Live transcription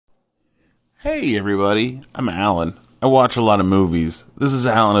Hey everybody, I'm Alan. I watch a lot of movies. This is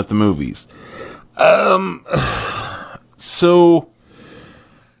Alan at the Movies. So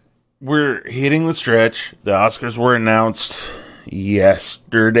we're hitting the stretch. The Oscars were announced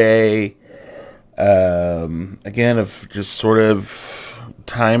yesterday. Again, of just sort of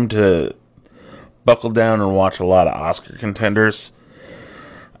time to buckle down and watch a lot of Oscar contenders.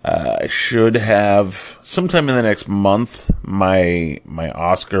 I should have sometime in the next month my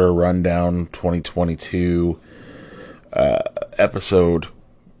Oscar rundown 2022 episode.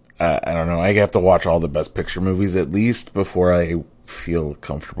 I don't know. I have to watch all the Best Picture movies at least before I feel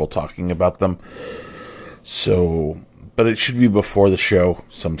comfortable talking about them. So, but it should be before the show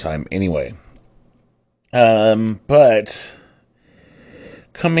sometime anyway. But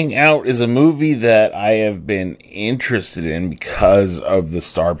coming out is a movie that I have been interested in because of the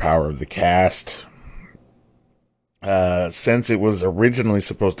star power of the cast. Since it was originally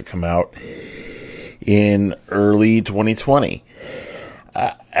supposed to come out in early 2020.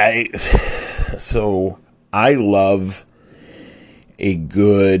 So I love a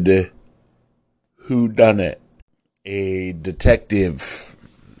good whodunit, a detective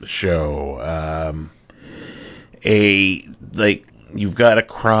show, you've got a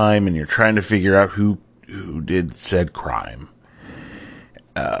crime and you're trying to figure out who did said crime.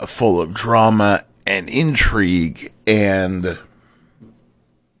 Full of drama and intrigue and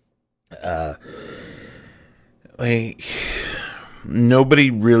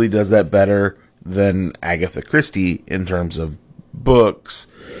nobody really does that better than Agatha Christie in terms of books.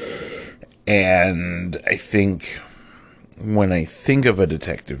 And I think when I think of a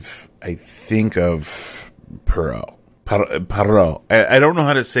detective, I think of Poirot. I don't know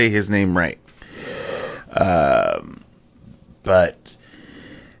how to say his name right. But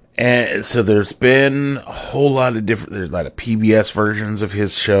and so there's been a whole lot of there's a lot of PBS versions of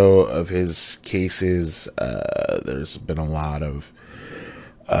his show, of his cases. There's been a lot of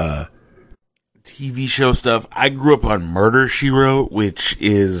TV show stuff. I grew up on Murder, She Wrote, which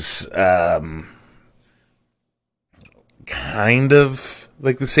is kind of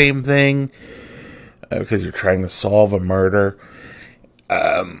like the same thing. Because you're trying to solve a murder,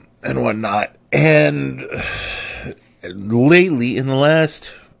 and whatnot. And lately, in the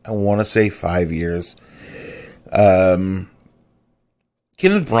last, I want to say 5 years, Kenneth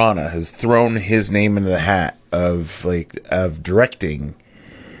Branagh has thrown his name into the hat of directing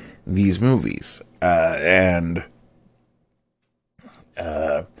these movies, and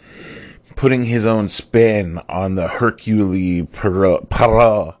putting his own spin on the Hercule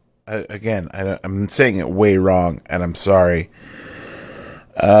Poirot. Again, I'm saying it way wrong, and I'm sorry.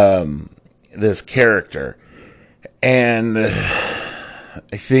 This character. And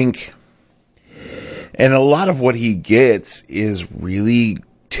I think, and a lot of what he gets is really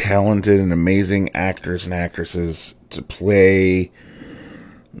talented and amazing actors and actresses to play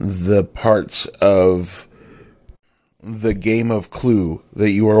the parts of the game of Clue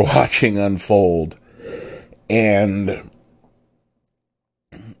that you are watching unfold. And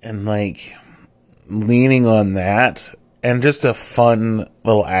leaning on that and just a fun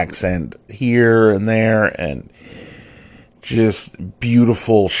little accent here and there and just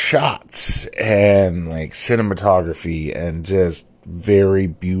beautiful shots and cinematography and just very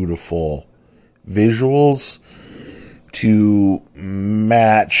beautiful visuals to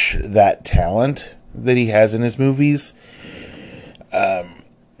match that talent that he has in his movies.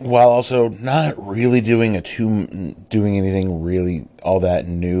 While also not really doing anything really all that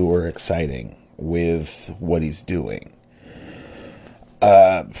new or exciting with what he's doing.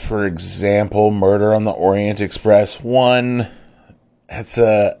 For example, Murder on the Orient Express 1.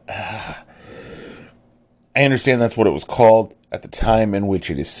 I understand that's what it was called at the time in which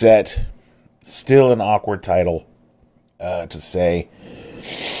it is set. Still an awkward title to say.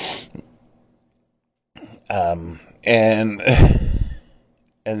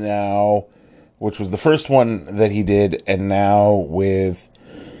 And now, which was the first one that he did, and now with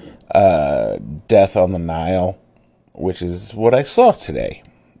Death on the Nile, which is what I saw today.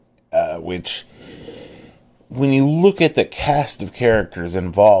 Which, when you look at the cast of characters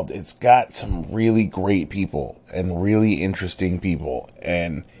involved, it's got some really great people and really interesting people.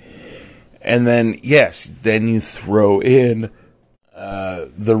 And then, yes, then you throw in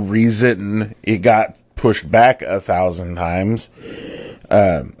the reason it got pushed back 1,000 times.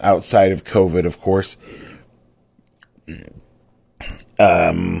 Outside of COVID, of course.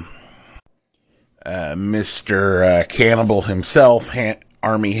 Mr. Cannibal himself,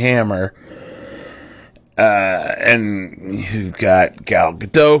 Armie Hammer, and you've got Gal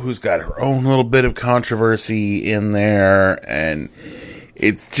Gadot, who's got her own little bit of controversy in there, and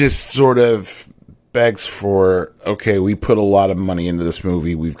it just sort of begs for, okay, we put a lot of money into this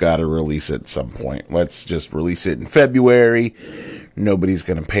movie. We've got to release it at some point. Let's just release it in February. Nobody's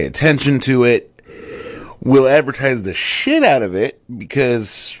going to pay attention to it. We'll advertise the shit out of it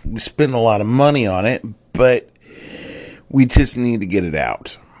because we spend a lot of money on it, but we just need to get it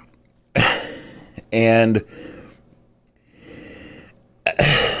out. And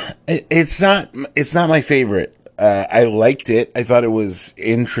it's not my favorite. I liked it. I thought it was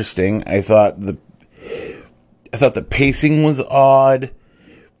interesting. I thought the pacing was odd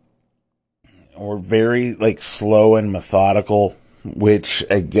or very like slow and methodical, which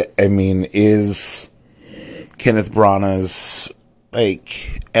I mean is Kenneth Branagh's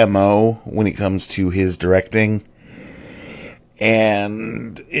like MO when it comes to his directing.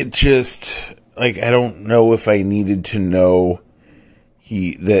 And it just like, I don't know if I needed to know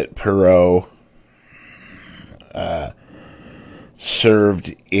that Perot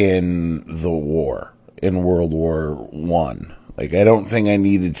served in the war, in World War One. Like, I don't think I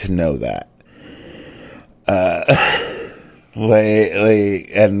needed to know that.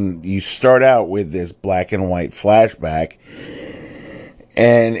 And you start out with this black and white flashback,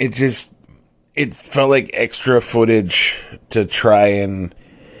 and it felt like extra footage to try and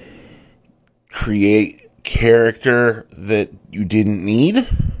create character that you didn't need,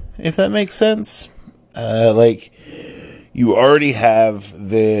 if that makes sense. Like, you already have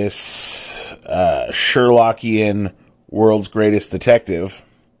this Sherlockian world's greatest detective,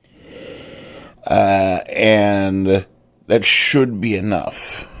 and that should be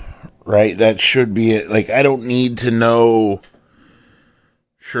enough, right? That should be it. Like, I don't need to know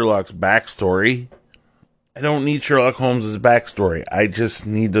Sherlock's backstory. I don't need Sherlock Holmes' backstory. I just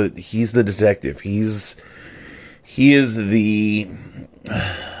need he's the detective. He is the,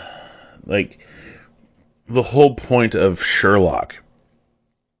 like, the whole point of Sherlock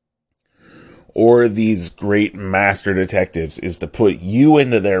or these great master detectives is to put you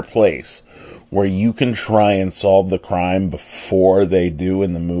into their place where you can try and solve the crime before they do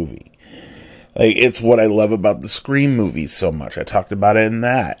in the movie. Like, it's what I love about the Scream movies so much. I talked about it in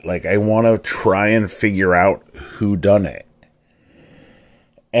that. Like, I want to try and figure out who done it.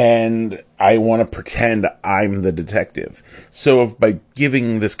 And I want to pretend I'm the detective. So if by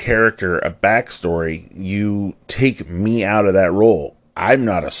giving this character a backstory, you take me out of that role. I'm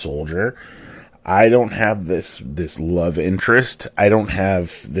not a soldier. I don't have this love interest. I don't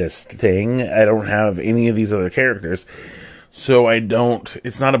have this thing. I don't have any of these other characters. So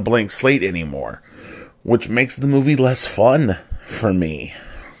it's not a blank slate anymore, which makes the movie less fun for me.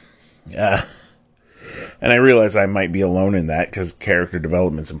 And I realize I might be alone in that because character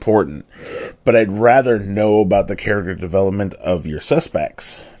development's important, but I'd rather know about the character development of your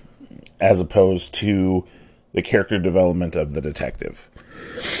suspects as opposed to the character development of the detective.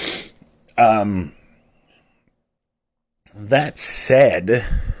 That said,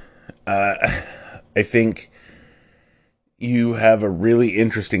 I think you have a really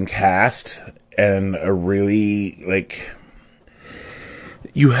interesting cast and a really, like,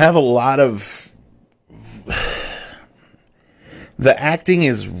 you have a lot of, the acting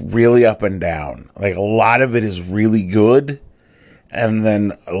is really up and down. Like, a lot of it is really good, and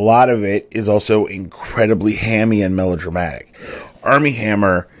then a lot of it is also incredibly hammy and melodramatic. Armie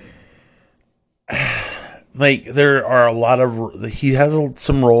Hammer, like, there are a lot of, he has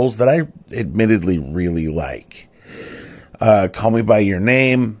some roles that I admittedly really like. Call Me By Your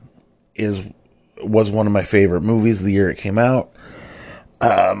Name was one of my favorite movies the year it came out.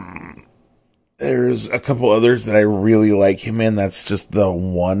 There's a couple others that I really like him in. That's just the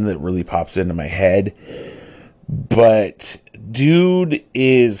one that really pops into my head. But dude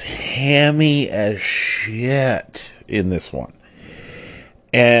is hammy as shit in this one.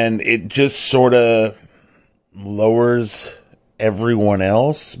 And it just sort of lowers everyone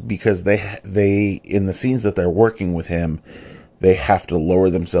else because they in the scenes that they're working with him, they have to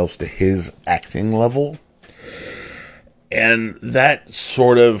lower themselves to his acting level. And that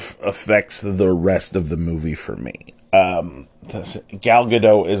sort of affects the rest of the movie for me. Gal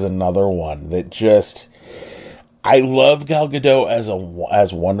Gadot is another one that just, I love Gal Gadot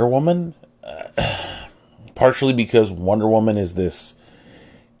as Wonder Woman, partially because Wonder Woman is this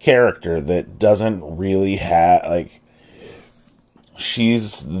character that doesn't really have, like,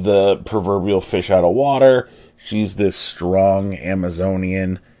 she's the proverbial fish out of water. She's this strong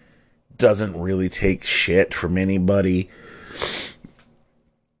Amazonian, doesn't really take shit from anybody,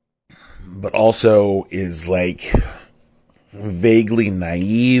 but also is, like, vaguely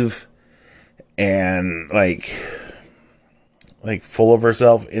naive and, like full of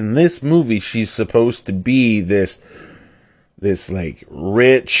herself. In this movie, she's supposed to be this this like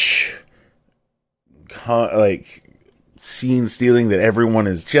rich, like scene stealing that everyone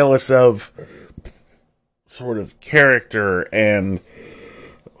is jealous of sort of character, and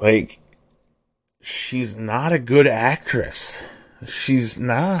like she's not a good actress. She's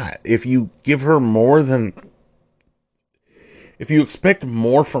not. If you expect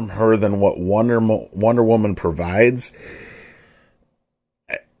more from her than what Wonder Woman provides,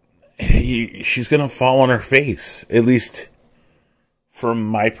 she's gonna fall on her face. At least from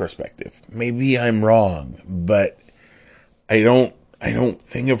my perspective. Maybe I'm wrong, but I don't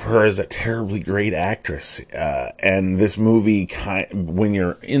think of her as a terribly great actress. And this movie, when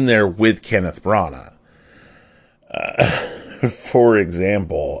you're in there with Kenneth Branagh, for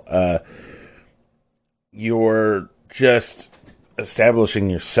example, you're just establishing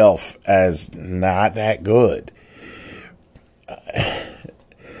yourself as not that good.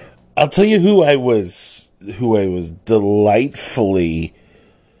 I'll tell you who I was delightfully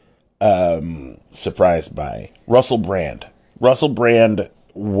surprised by. Russell Brand. Russell Brand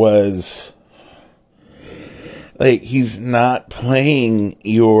was like, he's not playing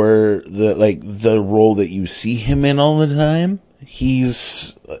the role that you see him in all the time.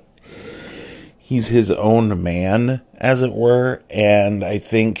 He's his own man, as it were, and I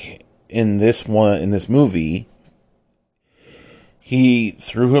think in this movie, he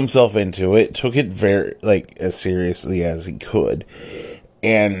threw himself into it, took it very as seriously as he could,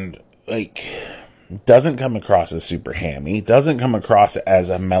 and doesn't come across as super hammy, doesn't come across as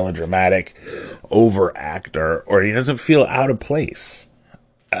a melodramatic over actor, or he doesn't feel out of place.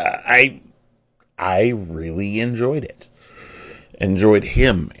 I really enjoyed it. Enjoyed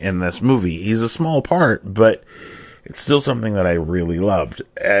him in this movie. He's a small part, but it's still something that I really loved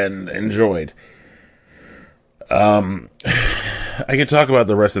and enjoyed. I could talk about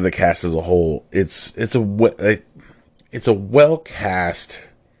the rest of the cast as a whole. It's a well cast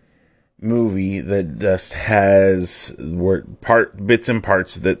movie that just has bits and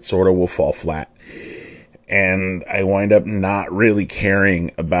parts that sort of will fall flat, and I wind up not really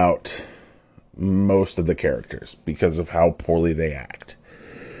caring about most of the characters because of how poorly they act.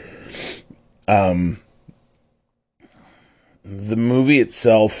 The movie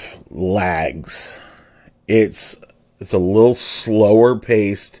itself lags. It's a little slower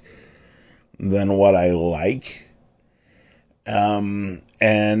paced than what I like. And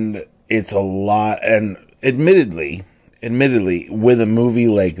it's a lot, and admittedly, with a movie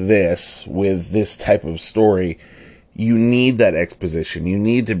like this, with this type of story, you need that exposition. You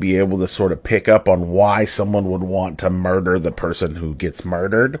need to be able to sort of pick up on why someone would want to murder the person who gets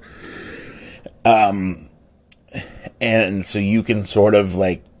murdered. And so you can sort of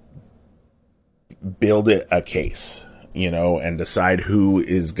build it a case, and decide who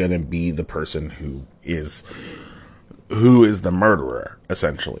is going to be the person who is the murderer,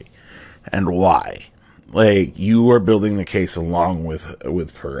 essentially, and why. You are building the case along with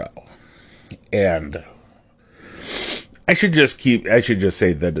Perot. And I should just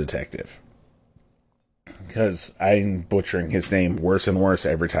say the detective, because I'm butchering his name worse and worse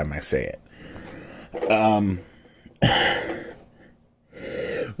every time I say it.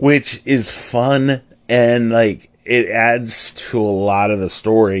 Which is fun, and it adds to a lot of the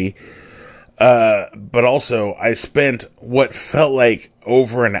story. But also, I spent what felt like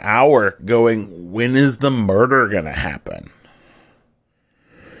over an hour going, when is the murder gonna happen?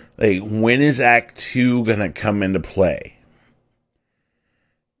 When is Act 2 gonna come into play?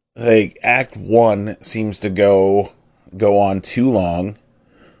 Act 1 seems to go on too long.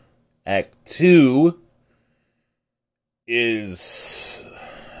 Act 2 is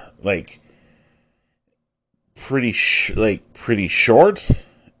pretty short,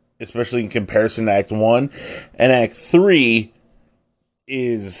 especially in comparison to Act 1, and Act 3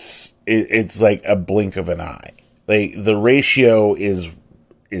 it's like a blink of an eye. The ratio is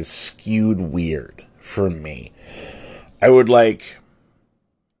skewed weird for me. I would like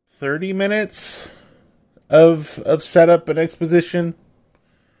 30 minutes of setup and exposition.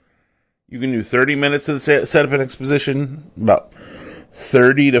 You can do 30 minutes of setup and exposition, about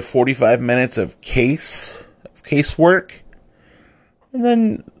 30 to 45 minutes of casework,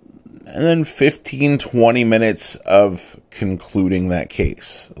 and then 15, 20 minutes of concluding that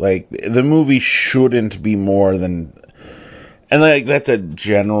case. The movie shouldn't be more than, and that's a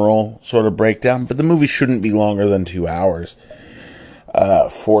general sort of breakdown, but the movie shouldn't be longer than 2 hours,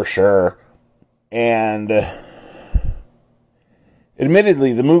 for sure. And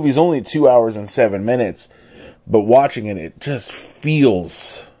admittedly, the movie's only 2 hours and 7 minutes, but watching it just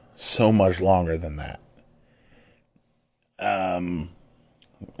feels so much longer than that.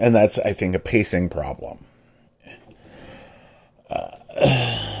 And that's, I think, a pacing problem.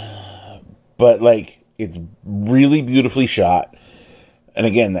 But, like, it's really beautifully shot. And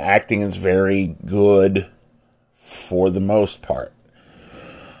again, the acting is very good for the most part.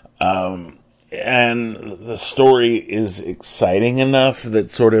 And the story is exciting enough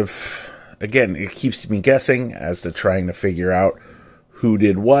that sort of, again, it keeps me guessing as to trying to figure out who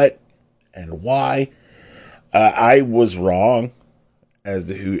did what and why. I was wrong as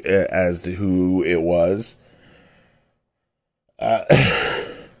to who it was.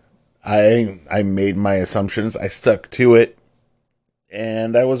 I made my assumptions. I stuck to it,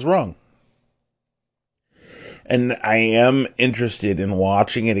 and I was wrong. And I am interested in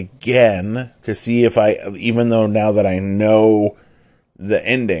watching it again to see if even though now that I know the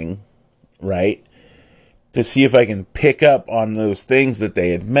ending, right, to see if I can pick up on those things that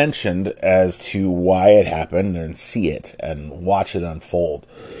they had mentioned as to why it happened and see it and watch it unfold.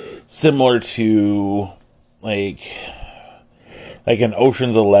 Similar to like an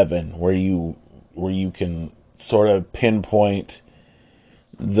Ocean's 11 where you can sort of pinpoint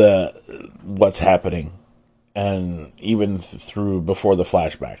what's happening, and even through before the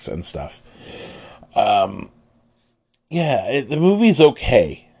flashbacks and stuff. The movie's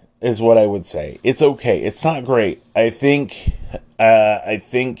okay, is what I would say. It's okay. It's not great. I think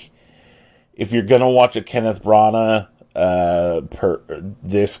if you're gonna watch a Kenneth Branagh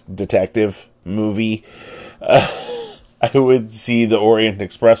this detective movie, I would see the Orient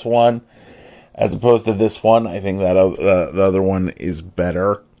Express one as opposed to this one. I think that the other one is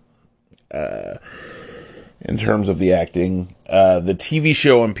better in terms of the acting. The TV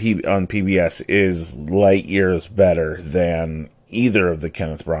show on PBS is light years better than either of the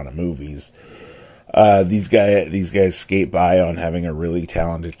Kenneth Branagh movies. These guys skate by on having a really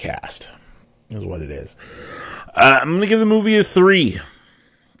talented cast, is what it is. I'm gonna give the movie a 3.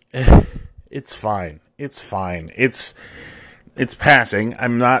 It's fine. It's fine. It's passing.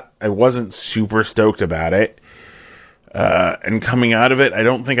 I wasn't super stoked about it. And coming out of it, I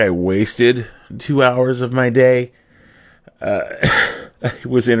don't think I wasted 2 hours of my day. I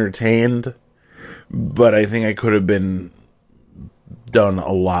was entertained, but I think I could have been done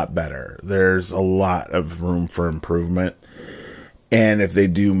a lot better. There's a lot of room for improvement. And if they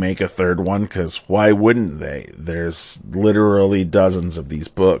do make a third one, because why wouldn't they? There's literally dozens of these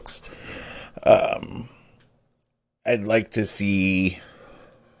books. I'd like to see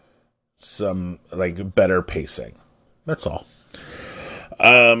some better pacing. That's all.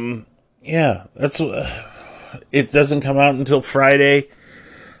 That's it doesn't come out until Friday.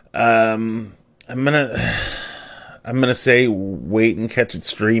 I'm gonna say wait and catch it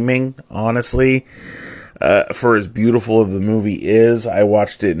streaming, honestly. For as beautiful of the movie is, I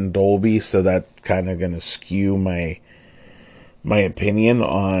watched it in Dolby, so that's kind of gonna skew my opinion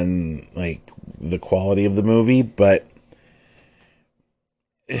on the quality of the movie, but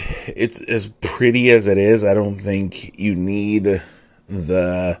it's as pretty as it is. I don't think you need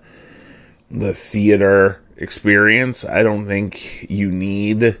the theater experience. I don't think you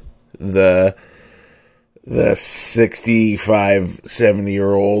need the 65,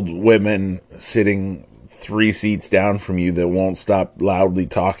 70-year-old women sitting 3 seats down from you that won't stop loudly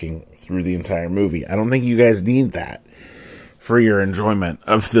talking through the entire movie. I don't think you guys need that for your enjoyment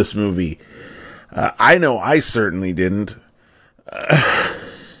of this movie. I know I certainly didn't.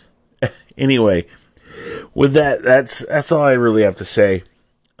 Anyway, with that's all I really have to say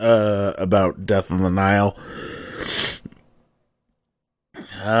about Death on the Nile.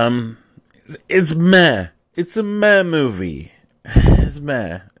 It's meh. It's a meh movie. It's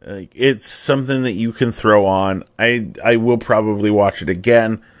meh. It's something that you can throw on. I will probably watch it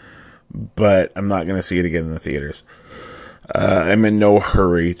again, but I'm not going to see it again in the theaters. I'm in no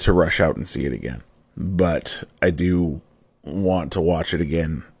hurry to rush out and see it again, but I do want to watch it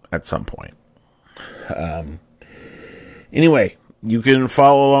again at some point. Anyway, you can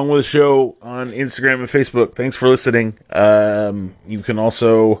follow along with the show on Instagram and Facebook. Thanks for listening. You can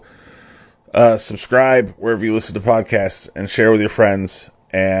also subscribe wherever you listen to podcasts and share with your friends,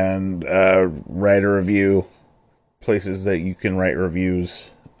 and write a review, places that you can write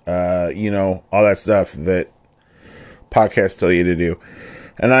reviews, all that stuff that podcasts tell you to do.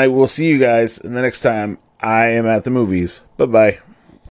 And I will see you guys the next time I am at the movies. Bye-bye.